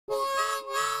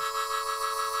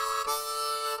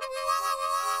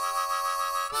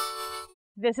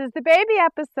This is the baby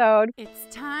episode. It's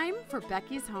time for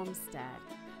Becky's Homestead.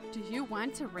 Do you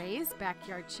want to raise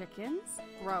backyard chickens,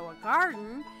 grow a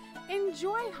garden,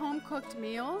 enjoy home-cooked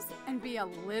meals, and be a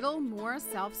little more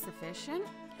self-sufficient?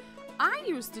 I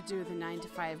used to do the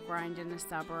 9-to-5 grind in the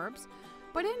suburbs,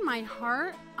 but in my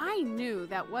heart, I knew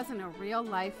that wasn't a real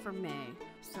life for me.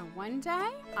 So one day,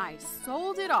 I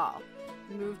sold it all,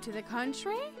 moved to the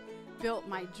country, built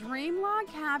my dream log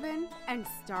cabin, and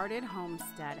started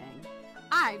homesteading.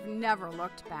 I've never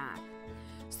looked back.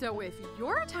 So if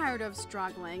you're tired of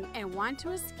struggling and want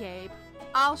to escape,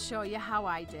 I'll show you how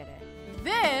I did it.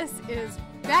 This is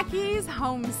Becky's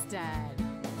Homestead.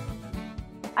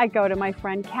 I go to my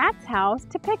friend Kat's house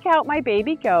to pick out my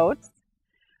baby goats.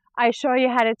 I show you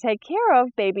how to take care of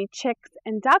baby chicks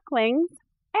and ducklings,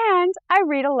 and I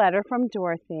read a letter from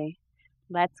Dorothy.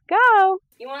 Let's go.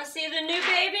 You want to see the new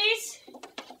babies?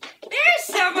 There's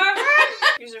some of them.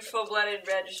 These are full-blooded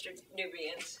registered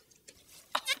Nubians.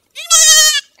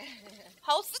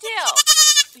 Hold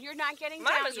still. You're not getting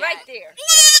down Mama's yet. right there.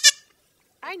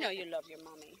 I know you love your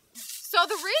mommy. So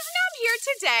the reason I'm here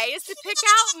today is to pick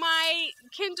out my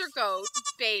kinder goat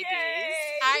babies. Yay.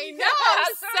 I know, I'm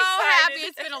I'm so so happy. excited.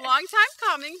 It's been a long time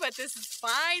coming, but this is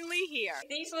finally here.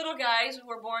 These little guys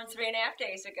were born 3.5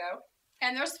 days ago.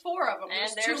 And there's 4 of them.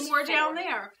 And There's 2 there's more 4. down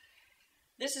there.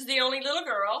 This is the only little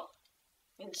girl.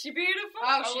 Isn't she beautiful?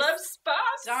 Oh, I she's love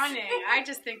spots. Stunning. I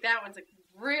just think that one's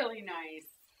really nice.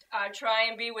 I try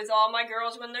and be with all my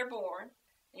girls when they're born.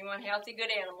 You want healthy, good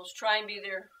animals. Try and be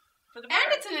there for the birth.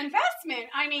 And it's an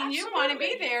investment. I mean, you want to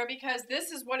be Absolutely. there because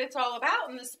this is what it's all about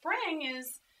in the spring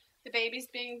is the babies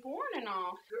being born and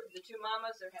all. The 2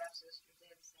 mamas are half sisters. They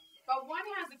have the same day. But one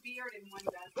has a beard and one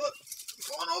doesn't. Look, you're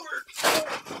going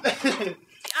over.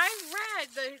 I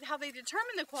read how they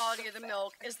determine the quality of the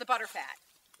milk is the butter fat.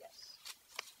 Yes.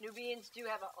 Nubians do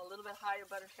have a little bit higher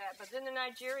butter fat, but then the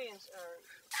Nigerians are...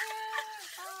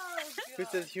 Who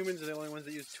says humans are the only ones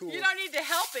that use tools? You don't need to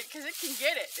help it because it can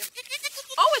get it.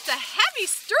 Oh, it's a heavy,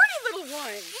 sturdy little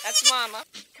one. That's Mama,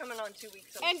 coming on 2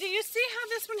 weeks old. And do you see how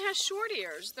this one has short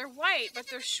ears? They're white, but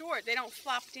they're short. They don't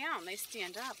flop down. They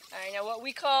stand up. I know what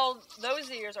we call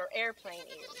those ears are airplane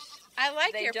ears. I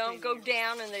like They airplane don't go ears.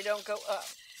 down and they don't go up.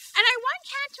 And I want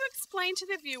Kat to explain to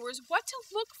the viewers what to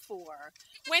look for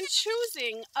when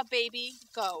choosing a baby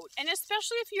goat. And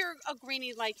especially if you're a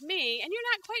greenie like me and you're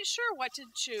not quite sure what to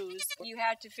choose. You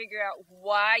have to figure out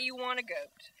why you want a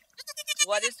goat.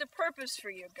 What is the purpose for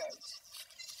your goat?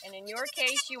 And in your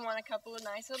case, you want a couple of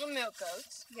nice little milk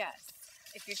goats. Yes.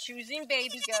 If you're choosing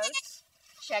baby goats,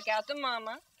 check out the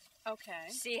mama. Okay.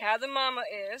 See how the mama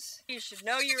is. You should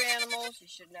know your animals. You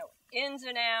should know ins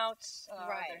and outs,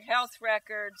 Right. their health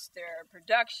records, their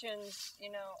productions, you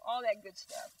know, all that good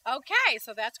stuff. Okay,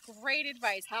 so that's great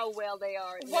advice. How well they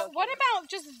are at What milking. about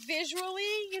just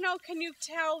visually? You know, can you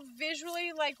tell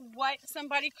visually like what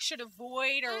somebody should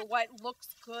avoid or what looks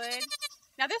good?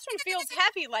 Now this one feels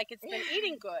heavy, like it's been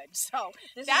eating good, so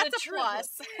This is that's a trooper. plus.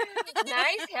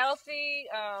 Nice, healthy,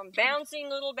 bouncing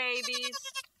little babies.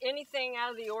 Anything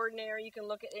out of the ordinary. You can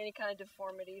look at any kind of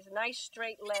deformities. Nice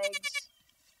straight legs,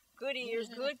 good ears,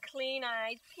 good clean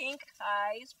eyes, pink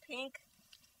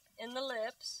in the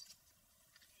lips.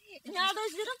 Now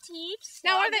those little teeps.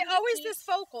 Now, are they little always teeps. this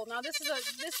vocal? Now, this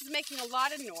is making a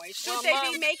lot of noise. Should Well, they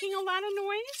be Mom- making a lot of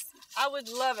noise? I would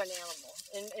love an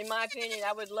animal. In my opinion,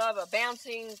 I would love a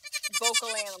bouncing vocal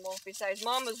animal. Besides,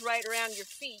 Mama's right around your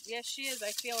feet Yes, she is.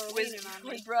 I feel her leaning on me.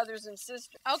 with brothers and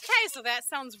sisters. Okay, so that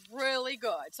sounds really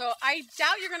good. So I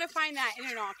doubt you're going to find that in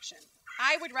an auction.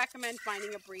 I would recommend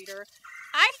finding a breeder.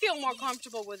 I feel more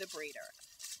comfortable with a breeder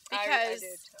I because do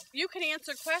too. you can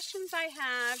answer questions I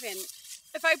have, and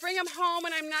if I bring them home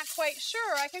and I'm not quite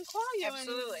sure, I can call you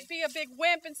Absolutely. and be a big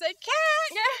wimp and say,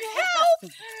 "Cat,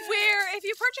 help!" Where if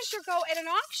you purchase your goat at an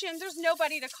auction, there's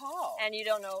nobody to call. And you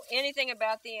don't know anything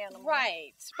about the animal.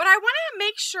 Right. But I want to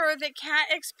make sure that Kat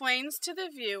explains to the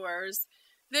viewers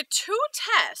the 2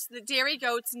 tests that dairy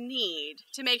goats need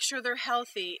to make sure they're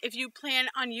healthy if you plan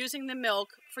on using the milk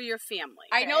for your family.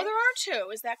 I know Okay. there are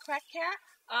 2. Is that correct, Kat?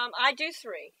 I do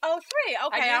 3. Oh, 3.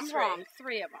 Okay, do I'm 3. wrong.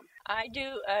 3 of them. I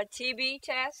do a TB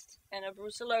test and a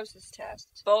brucellosis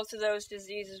test. Both of those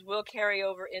diseases will carry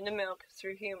over into milk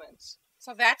through humans.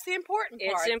 So that's the important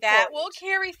It's part. important. That will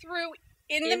carry through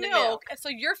in the In the milk, milk. so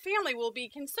your family will be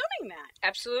consuming that.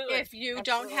 Absolutely. If you Absolutely.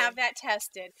 don't have that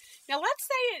tested. Now, let's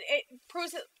say it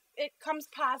proves it comes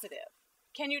positive.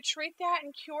 Can you treat that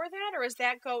and cure that, or is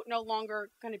that goat no longer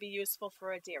going to be useful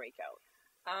for a dairy goat?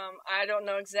 I don't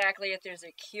know exactly if there's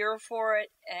a cure for it,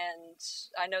 and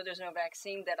I know there's no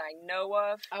vaccine that I know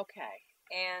of. Okay.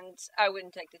 and I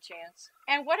wouldn't take the chance.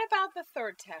 And what about the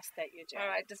third test that you do? All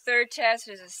right, the third test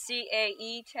is a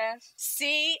CAE test.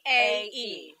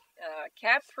 CAE.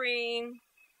 Caprine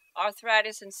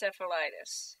arthritis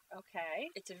encephalitis. Okay.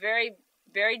 It's a very,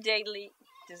 very deadly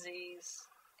disease,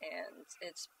 and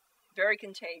it's very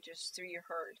contagious through your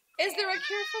herd. Is there a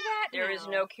cure for that? There is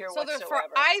no cure whatsoever. So for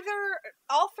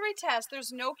all three tests,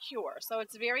 there's no cure. So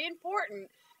it's very important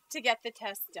to get the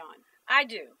tests done. I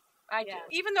do.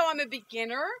 Even though I'm a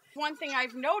beginner, one thing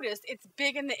I've noticed, it's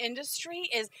big in the industry,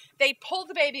 is they pull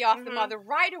the baby off the mother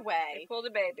right away. They pull the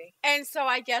baby. And so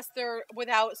I guess they're,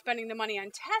 without spending the money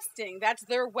on testing, that's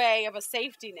their way of a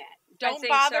safety net. Don't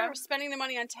bother spending the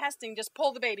money on testing, just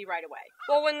pull the baby right away.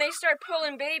 Well, when they start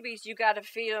pulling babies, you got to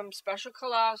feed them special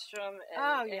colostrum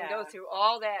and go through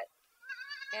all that.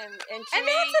 And to me, that's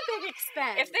a big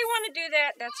expense. If they want to do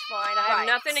that, that's fine. I have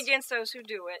nothing against those who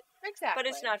do it. Exactly. But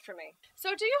it's not for me. So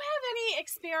do you have any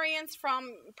experience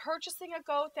from purchasing a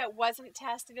goat that wasn't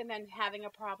tested and then having a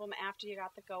problem after you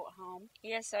got the goat home?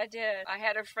 Yes, I did. I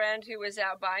had a friend who was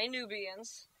out buying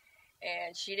Nubians,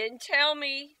 and she didn't tell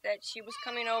me that she was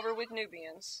coming over with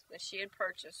Nubians that she had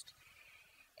purchased.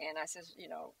 And I said,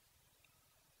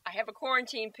 I have a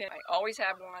quarantine pin. I always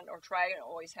have one, or try to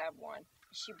always have one.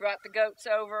 She brought the goats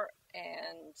over,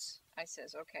 and I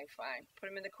says, okay, fine. Put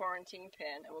them in the quarantine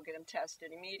pen, and we'll get them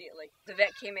tested immediately. The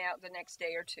vet came out the next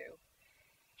day or two,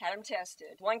 had them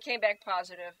tested. One came back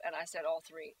positive, and I said, all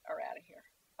three are out of here.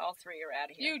 All three are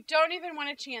out of here. You don't even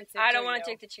want to chance it, I don't want to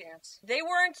take the chance. They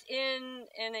weren't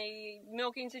in a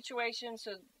milking situation,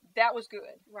 so that was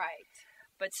good. Right.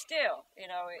 But still,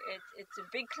 it's a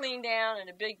big clean down and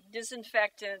a big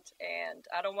disinfectant, and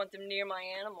I don't want them near my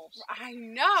animals. I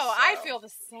know. I feel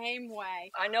the same way.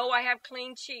 I know I have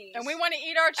clean cheese. And we want to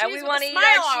eat our cheese with a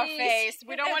smile on our face.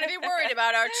 We don't want to be worried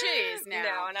about our cheese now.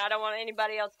 No, and I don't want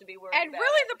anybody else to be worried about it. And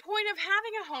really the point of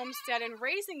having a homestead and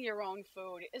raising your own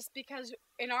food is because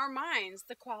in our minds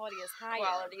the quality is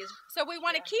higher. So we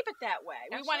want to keep it that way.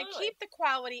 Absolutely. We want to keep the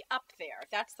quality up there.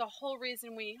 That's the whole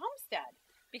reason we homestead.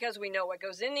 Because we know what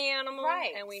goes in the animal,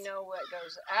 and we know what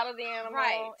goes out of the animal,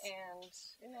 and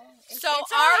so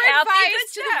our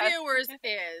advice to the viewers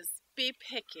is be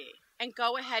picky and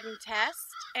go ahead and test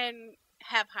and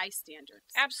have high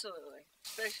standards. Absolutely,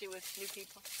 especially with new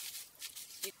people.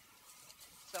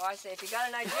 So I say, if you got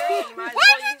a Nigerian, you might as well.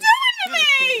 What are you doing to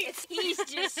me? He's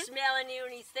just smelling you,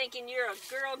 and he's thinking you're a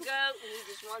girl goat, and he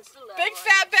just wants to love. Big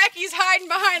fat Becky's hiding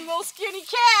behind little skinny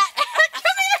cat.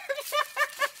 Come here.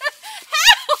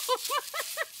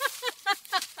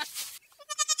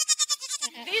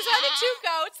 These are the two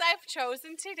goats I've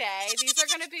chosen today. These are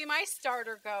going to be my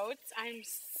starter goats. I'm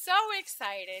so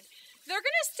excited. They're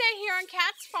going to stay here on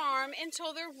Kat's farm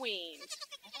until they're weaned,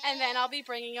 and then I'll be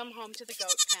bringing them home to the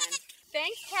goat pen.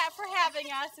 Thanks, Kat, for having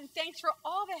us, and thanks for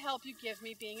all the help you give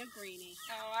me being a greenie.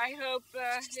 Oh, I hope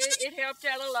it helped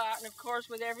out a lot, and of course,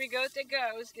 with every goat that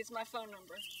goes, gets my phone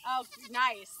number. Oh,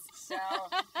 nice. So,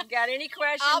 if you got any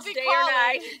questions, I'll be day calling. or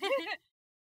night.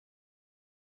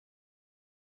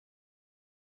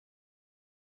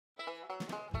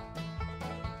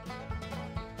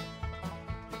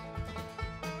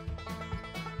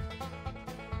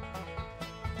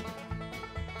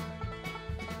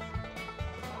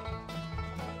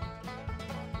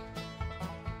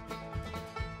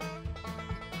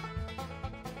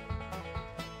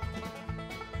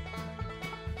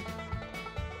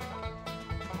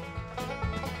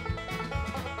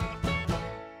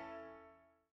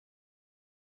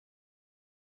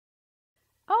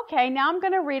 Okay, now I'm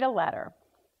going to read a letter.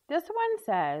 This one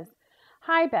says,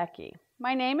 "Hi Becky,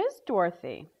 my name is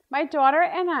Dorothy. My daughter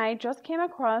and I just came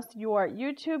across your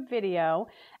YouTube video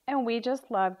and we just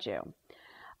loved you.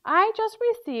 I just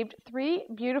received 3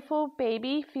 beautiful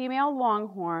baby female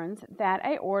longhorns that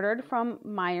I ordered from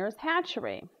Meyer's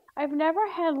Hatchery. I've never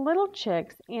had little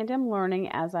chicks and am learning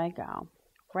as I go.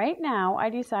 Right now, I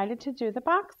decided to do the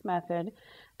box method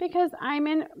because I'm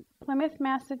in Plymouth,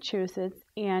 Massachusetts,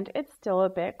 and it's still a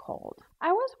bit cold.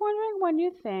 I was wondering when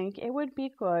you think it would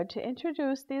be good to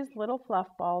introduce these little fluff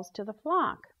balls to the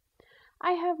flock.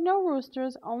 I have no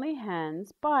roosters, only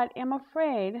hens, but am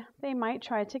afraid they might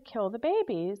try to kill the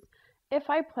babies if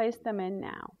I place them in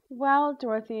now." Well,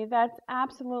 Dorothy, that's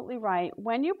absolutely right.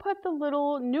 When you put the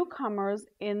little newcomers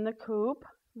in the coop,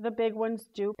 the big ones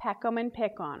do peck them and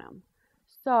pick on them.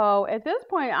 So at this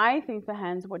point, I think the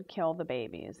hens would kill the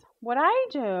babies. What I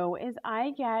do is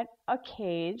I get a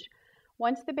cage.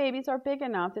 Once the babies are big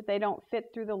enough that they don't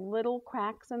fit through the little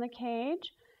cracks in the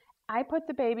cage, I put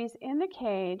the babies in the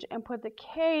cage and put the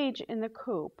cage in the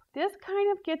coop. This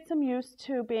kind of gets them used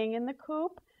to being in the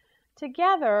coop.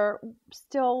 together,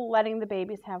 still letting the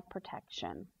babies have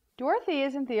protection. Dorothy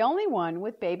isn't the only one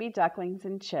with baby ducklings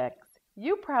and chicks.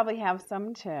 You probably have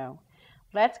some too.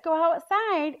 Let's go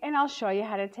outside and I'll show you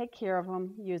how to take care of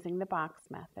them using the box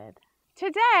method.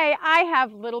 Today I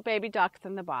have little baby ducks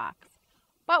in the box.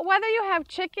 But whether you have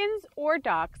chickens or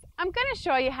ducks, I'm going to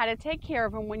show you how to take care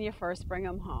of them when you first bring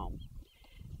them home.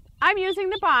 I'm using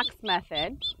the box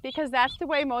method because that's the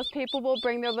way most people will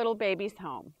bring their little babies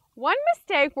home. One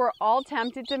mistake we're all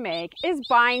tempted to make is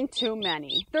buying too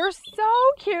many. They're so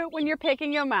cute when you're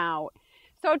picking them out.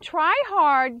 So try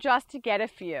hard just to get a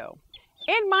few.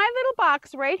 In my little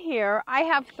box right here, I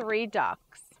have 3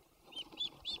 ducks.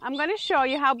 I'm going to show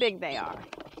you how big they are.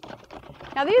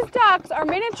 Now these ducks are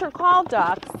miniature call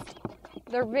ducks.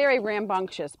 They're very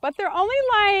rambunctious, but they're only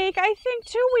like, I think,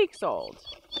 2 weeks old.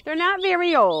 They're not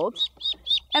very old,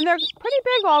 and they're pretty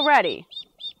big already.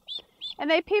 And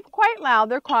they peep quite loud.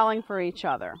 They're calling for each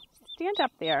other. Stand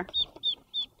up there.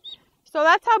 So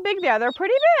that's how big they are. They're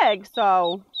pretty big,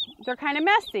 so they're kind of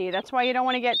messy. That's why you don't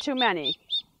want to get too many.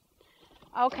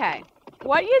 Okay,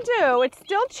 what you do, it's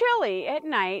still chilly at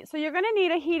night, so you're going to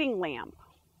need a heating lamp.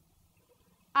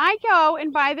 I go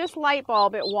and buy this light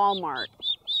bulb at Walmart.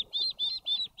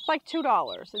 It's like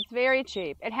 $2. It's very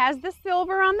cheap. It has the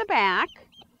silver on the back,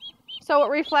 so it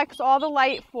reflects all the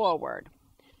light forward.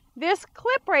 This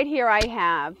clip right here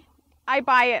I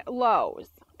buy at Lowe's.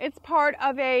 It's part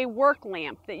of a work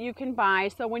lamp that you can buy,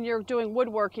 so when you're doing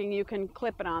woodworking, you can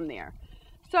clip it on there.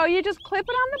 So you just clip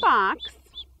it on the box,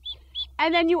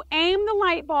 and then you aim the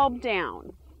light bulb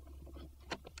down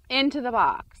into the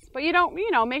box. But you don't,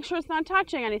 make sure it's not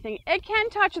touching anything. It can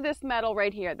touch this metal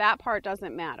right here. That part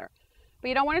doesn't matter. But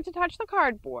you don't want it to touch the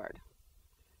cardboard.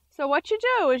 So what you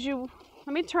do is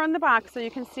let me turn the box so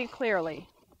you can see clearly.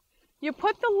 You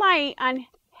put the light on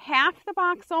half the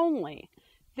box only.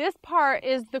 This part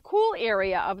is the cool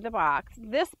area of the box.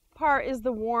 This part is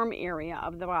the warm area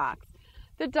of the box.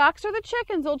 The ducks or the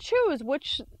chickens will choose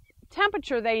which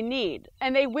temperature they need,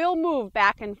 and they will move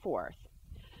back and forth.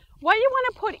 What you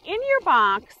want to put in your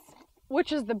box,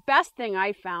 which is the best thing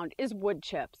I found, is wood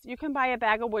chips. You can buy a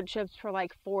bag of wood chips for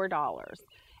like $4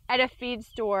 at a feed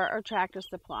store or Tractor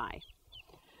Supply.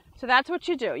 So that's what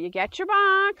you do. You get your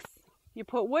box, you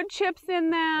put wood chips in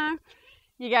there,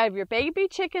 you got your baby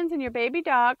chickens and your baby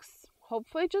ducks,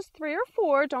 hopefully just 3 or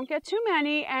 4, don't get too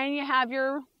many, and you have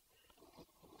your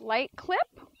light clip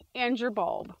and your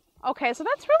bulb. Okay, so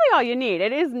that's really all you need.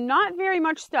 It is not very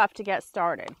much stuff to get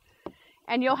started.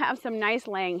 And you'll have some nice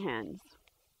laying hens.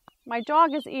 My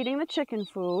dog is eating the chicken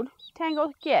food.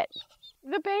 Tango, get.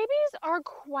 The babies are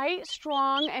quite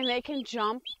strong and they can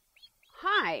jump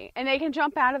high and they can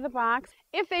jump out of the box.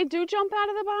 If they do jump out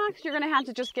of the box, you're going to have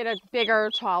to just get a bigger,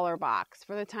 taller box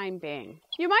for the time being.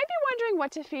 You might be wondering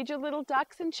what to feed your little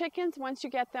ducks and chickens once you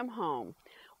get them home.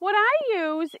 What I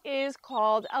use is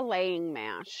called a laying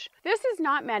mash. This is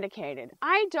not medicated.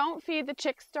 I don't feed the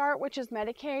Chick Start, which is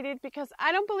medicated, because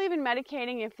I don't believe in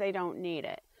medicating if they don't need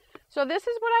it. So this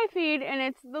is what I feed,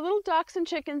 and the little ducks and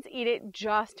chickens eat it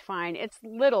just fine. It's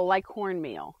little, like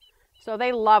cornmeal. So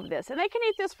they love this. And they can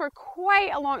eat this for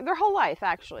their whole life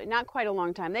actually, not quite a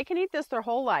long time. They can eat this their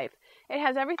whole life. It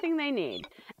has everything they need.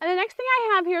 And the next thing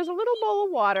I have here is a little bowl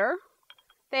of water.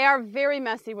 They are very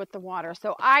messy with the water,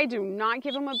 so I do not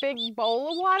give them a big bowl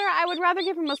of water. I would rather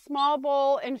give them a small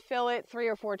bowl and fill it 3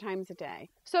 or 4 times a day.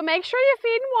 So make sure you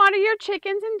feed and water your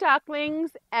chickens and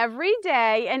ducklings every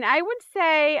day, and I would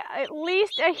say at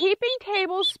least a heaping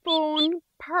tablespoon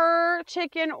per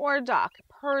chicken or duck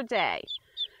per day.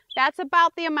 That's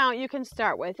about the amount you can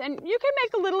start with, and you can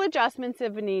make a little adjustments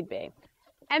if need be.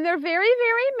 And they're very,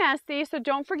 very messy, so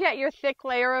don't forget your thick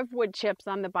layer of wood chips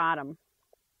on the bottom.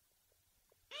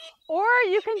 Or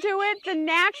you can do it the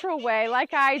natural way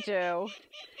like I do.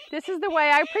 This is the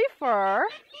way I prefer.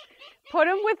 Put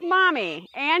them with mommy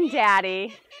and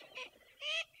daddy.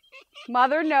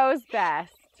 Mother knows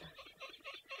best.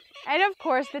 And of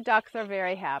course the ducks are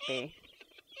very happy.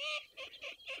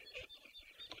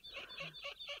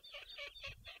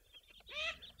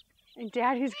 And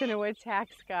daddy's going to attack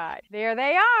Scott. There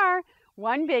they are.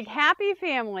 One big happy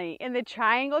family in the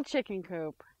triangle chicken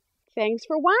coop. Thanks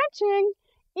for watching.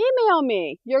 Email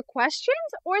me your questions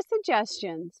or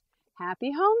suggestions.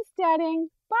 Happy homesteading.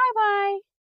 Bye-bye.